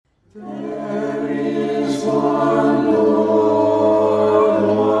This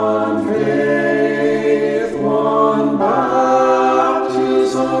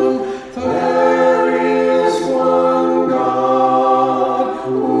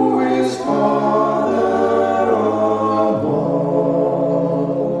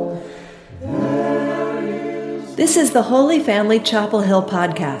is the Holy Family Chapel Hill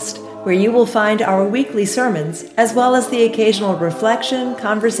podcast, where you will find our weekly sermons, as well as the occasional reflection,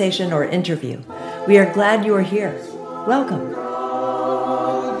 conversation, or interview. We are glad you are here. Welcome.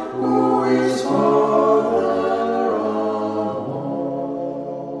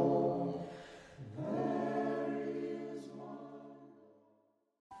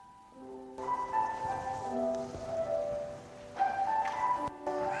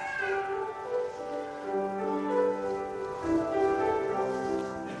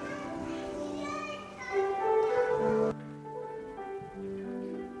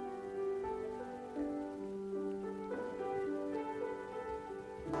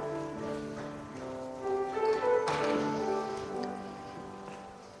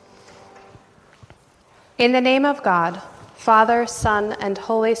 In the name of God, Father, Son, and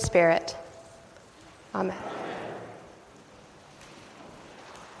Holy Spirit. Amen.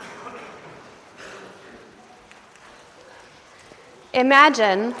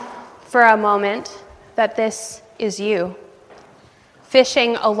 Imagine for a moment that this is you,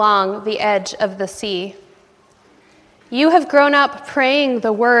 fishing along the edge of the sea. You have grown up praying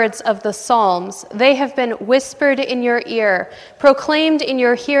the words of the Psalms. They have been whispered in your ear, proclaimed in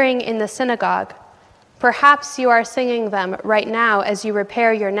your hearing in the synagogue. Perhaps you are singing them right now as you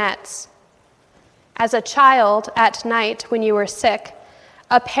repair your nets. As a child at night when you were sick,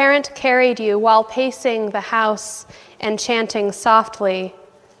 a parent carried you while pacing the house and chanting softly,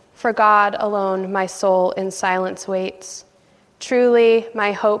 "For God alone my soul in silence waits. Truly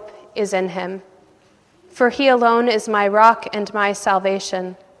my hope is in him. For he alone is my rock and my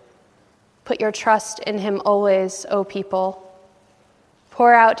salvation. Put your trust in him always, O people.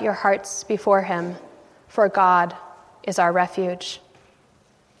 Pour out your hearts before him. For God is our refuge."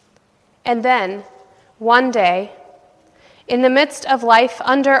 And then, one day, in the midst of life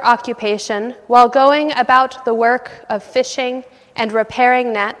under occupation, while going about the work of fishing and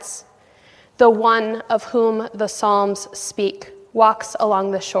repairing nets, the one of whom the Psalms speak walks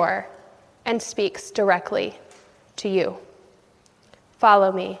along the shore and speaks directly to you.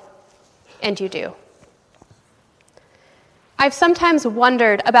 Follow me, and you do. I've sometimes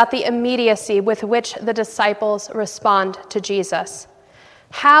wondered about the immediacy with which the disciples respond to Jesus.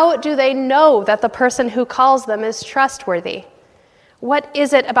 How do they know that the person who calls them is trustworthy? What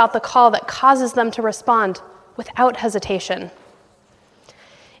is it about the call that causes them to respond without hesitation?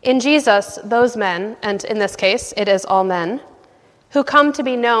 In Jesus, those men, and in this case it is all men, who come to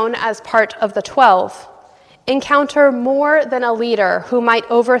be known as part of the 12, encounter more than a leader who might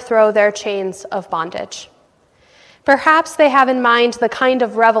overthrow their chains of bondage. Perhaps they have in mind the kind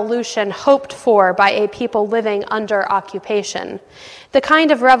of revolution hoped for by a people living under occupation, the kind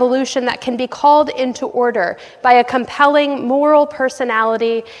of revolution that can be called into order by a compelling moral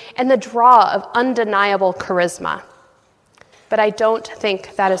personality and the draw of undeniable charisma. But I don't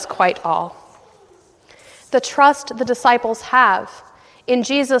think that is quite all. The trust the disciples have in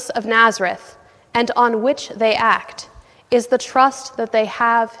Jesus of Nazareth and on which they act is the trust that they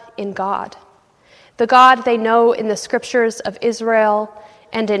have in God. The God they know in the scriptures of Israel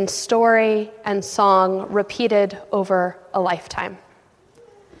and in story and song repeated over a lifetime.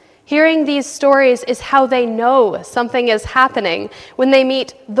 Hearing these stories is how they know something is happening when they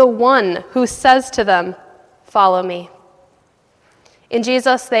meet the one who says to them, "Follow me." In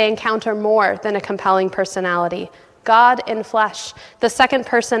Jesus, they encounter more than a compelling personality. God in flesh, the second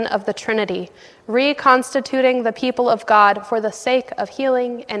person of the Trinity, reconstituting the people of God for the sake of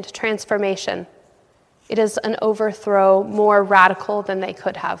healing and transformation. It is an overthrow more radical than they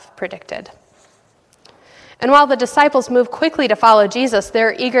could have predicted. And while the disciples move quickly to follow Jesus,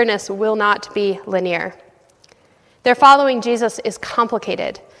 their eagerness will not be linear. Their following Jesus is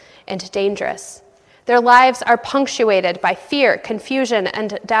complicated and dangerous. Their lives are punctuated by fear, confusion,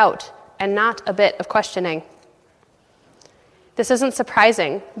 and doubt, and not a bit of questioning. This isn't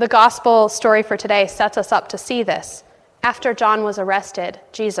surprising. The gospel story for today sets us up to see this. After John was arrested,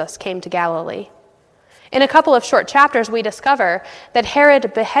 Jesus came to Galilee. In a couple of short chapters, we discover that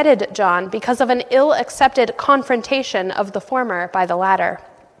Herod beheaded John because of an ill-accepted confrontation of the former by the latter.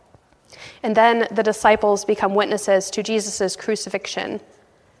 And then the disciples become witnesses to Jesus' crucifixion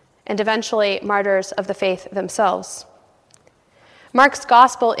and eventually martyrs of the faith themselves. Mark's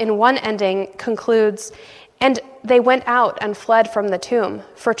gospel in one ending concludes, And they went out and fled from the tomb,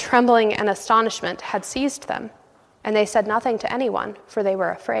 for trembling and astonishment had seized them. And they said nothing to anyone, for they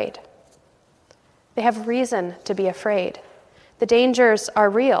were afraid. They have reason to be afraid. The dangers are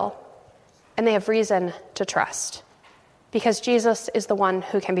real, and they have reason to trust, because Jesus is the one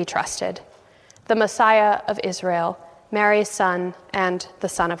who can be trusted, the Messiah of Israel, Mary's son, and the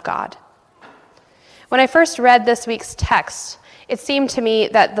Son of God. When I first read this week's text, it seemed to me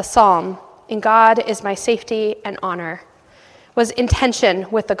that the psalm, "In God is my safety and honor," was in tension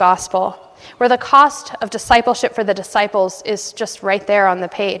with the gospel, where the cost of discipleship for the disciples is just right there on the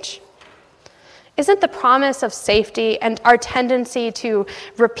page. Isn't the promise of safety and our tendency to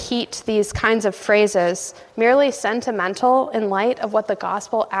repeat these kinds of phrases merely sentimental in light of what the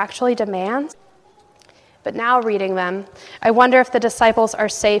gospel actually demands? But now reading them, I wonder if the disciples are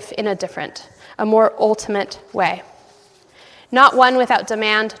safe in a different, a more ultimate way. Not one without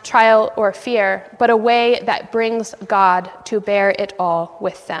demand, trial, or fear, but a way that brings God to bear it all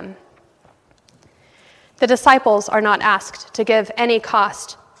with them. The disciples are not asked to give any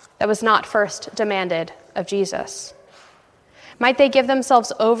cost that was not first demanded of Jesus. Might they give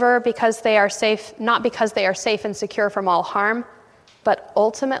themselves over because they are safe, not because they are safe and secure from all harm, but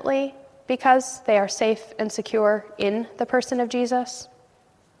ultimately because they are safe and secure in the person of Jesus?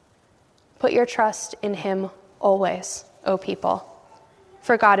 Put your trust in him always, O people,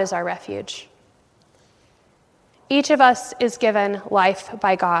 for God is our refuge. Each of us is given life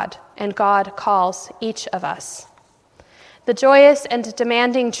by God, and God calls each of us. The joyous and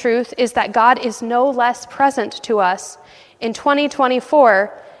demanding truth is that God is no less present to us in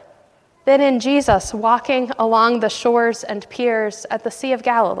 2024 than in Jesus walking along the shores and piers at the Sea of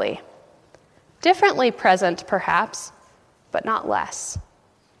Galilee. Differently present, perhaps, but not less.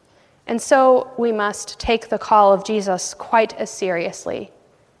 And so we must take the call of Jesus quite as seriously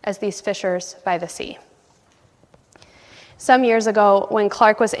as these fishers by the sea. Some years ago, when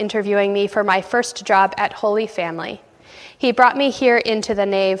Clark was interviewing me for my first job at Holy Family, he brought me here into the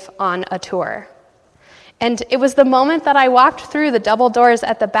nave on a tour. And it was the moment that I walked through the double doors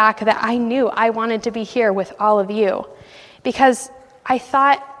at the back that I knew I wanted to be here with all of you, because I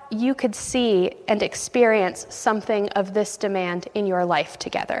thought you could see and experience something of this demand in your life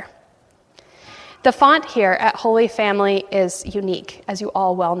together. The font here at Holy Family is unique, as you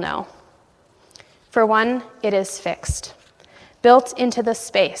all well know. For one, it is fixed, built into the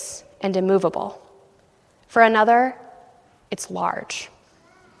space and immovable. For another, it's large.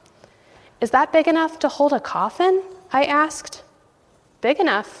 Is that big enough to hold a coffin? I asked. Big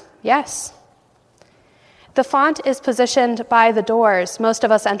enough, yes. The font is positioned by the doors most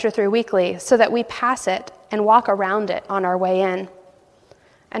of us enter through weekly so that we pass it and walk around it on our way in.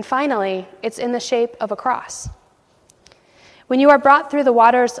 And finally, it's in the shape of a cross. When you are brought through the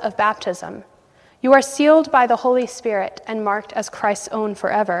waters of baptism, you are sealed by the Holy Spirit and marked as Christ's own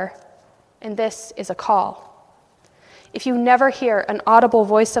forever. And this is a call. If you never hear an audible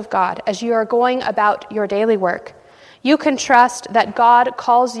voice of God as you are going about your daily work, you can trust that God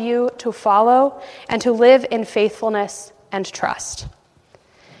calls you to follow and to live in faithfulness and trust.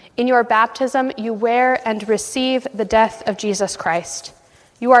 In your baptism, you wear and receive the death of Jesus Christ.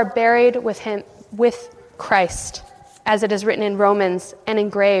 You are buried with him, with Christ, as it is written in Romans and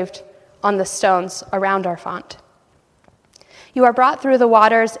engraved on the stones around our font. You are brought through the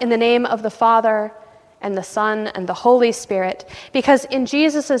waters in the name of the Father and the Son and the Holy Spirit, because in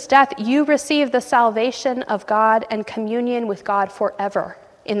Jesus' death you receive the salvation of God and communion with God forever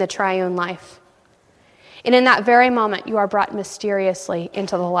in the triune life. And in that very moment, you are brought mysteriously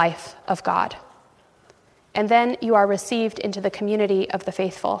into the life of God. And then you are received into the community of the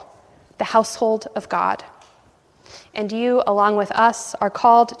faithful, the household of God. And you, along with us, are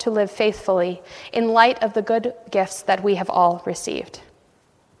called to live faithfully in light of the good gifts that we have all received.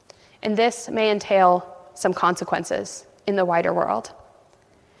 And this may entail some consequences in the wider world.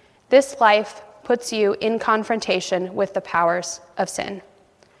 This life puts you in confrontation with the powers of sin.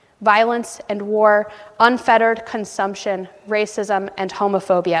 Violence and war, unfettered consumption, racism, and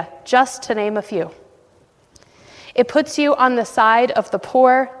homophobia, just to name a few. It puts you on the side of the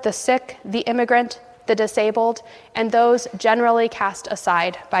poor, the sick, the immigrant, the disabled, and those generally cast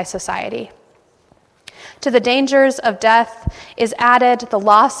aside by society. To the dangers of death is added the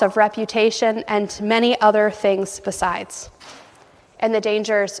loss of reputation and many other things besides. And the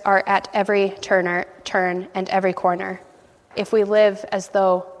dangers are at every turn and every corner if we live as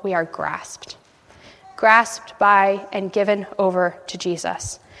though we are grasped by and given over to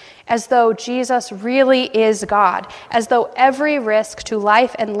Jesus, as though Jesus really is God, as though every risk to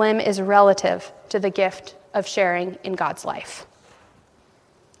life and limb is relative to the gift of sharing in God's life.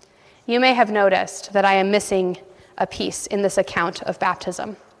 you may have noticed that I am missing a piece in this account of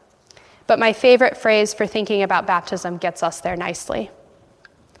baptism. But my favorite phrase for thinking about baptism gets us there nicely.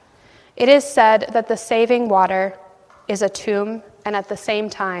 It is said that the saving water is a tomb and at the same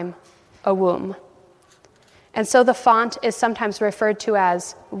time a womb. And so the font is sometimes referred to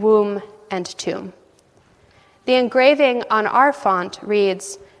as womb and tomb. The engraving on our font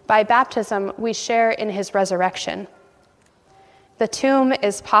reads, "By baptism we share in his resurrection." The tomb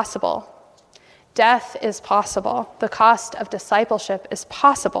is possible. Death is possible. The cost of discipleship is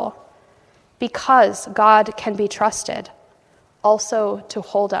possible because God can be trusted also to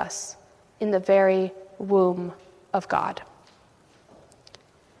hold us in the very womb of God,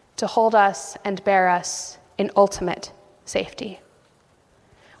 to hold us and bear us in ultimate safety.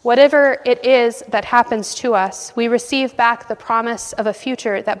 Whatever it is that happens to us, we receive back the promise of a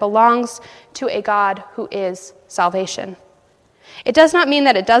future that belongs to a God who is salvation. It does not mean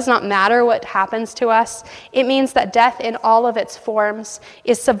that it does not matter what happens to us. It means that death in all of its forms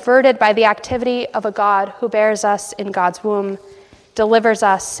is subverted by the activity of a God who bears us in God's womb, delivers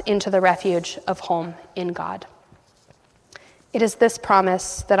us into the refuge of home in God. It is this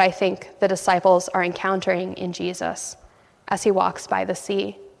promise that I think the disciples are encountering in Jesus as he walks by the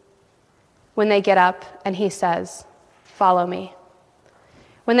sea. When they get up and he says, "Follow me."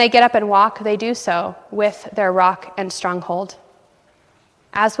 When they get up and walk, they do so with their rock and stronghold.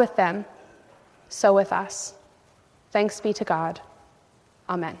 As with them, so with us. Thanks be to God.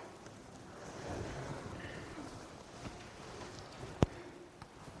 Amen.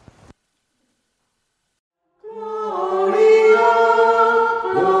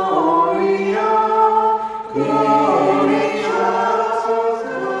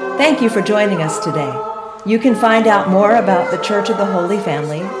 Thank you for joining us today. You can find out more about the Church of the Holy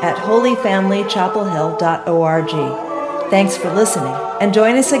Family at holyfamilychapelhill.org. Thanks for listening, and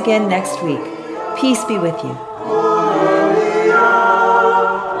join us again next week. Peace be with you.